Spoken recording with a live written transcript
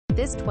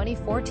This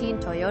 2014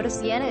 Toyota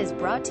Sienna is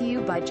brought to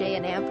you by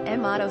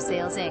J&M Auto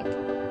Sales Inc.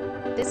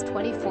 This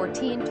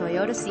 2014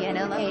 Toyota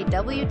Sienna LE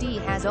AWD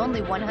has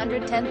only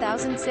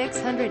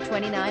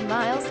 110,629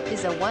 miles,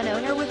 is a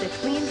one-owner with a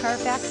clean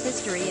Carfax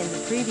history, and the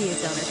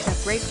previous owner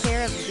took great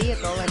care of the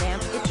vehicle and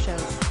it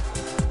shows.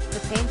 The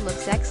paint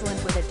looks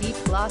excellent with a deep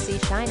glossy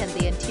shine, and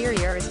the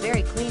interior is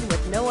very clean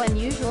with no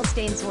unusual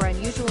stains or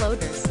unusual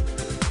odors.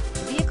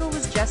 The vehicle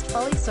was just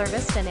fully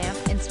serviced and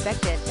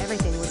inspected.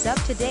 Everything was up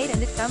to date,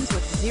 and it comes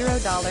with $0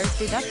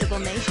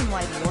 deductible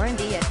nationwide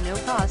warranty at no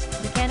cost.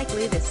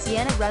 Mechanically, the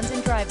Sienna runs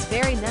and drives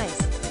very nice.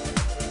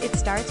 It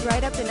starts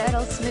right up and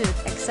idles smooth,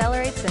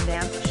 accelerates and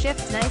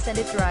shifts nice, and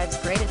it drives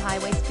great at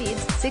highway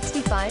speeds,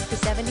 65 to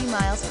 70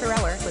 miles per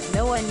hour, with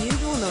no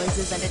unusual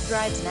noises, and it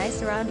drives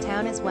nice around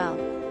town as well.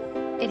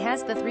 It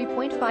has the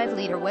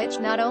 3.5-liter, which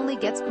not only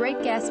gets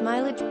great gas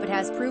mileage, but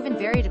has proven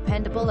very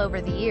dependable over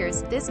the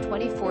years. This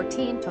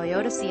 2014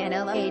 Toyota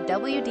Sienna LE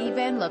AWD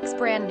van looks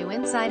brand new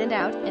inside and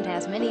out, and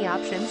has many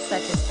options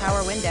such as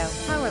power window,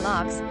 power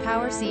locks,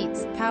 power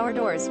seats, power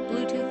doors,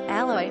 Bluetooth,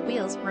 alloy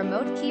wheels,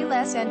 remote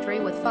keyless entry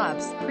with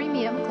fobs,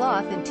 premium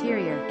cloth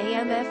interior,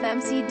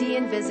 AM/FM CD,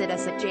 and visit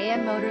us at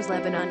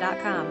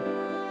jmmotorslebanon.com.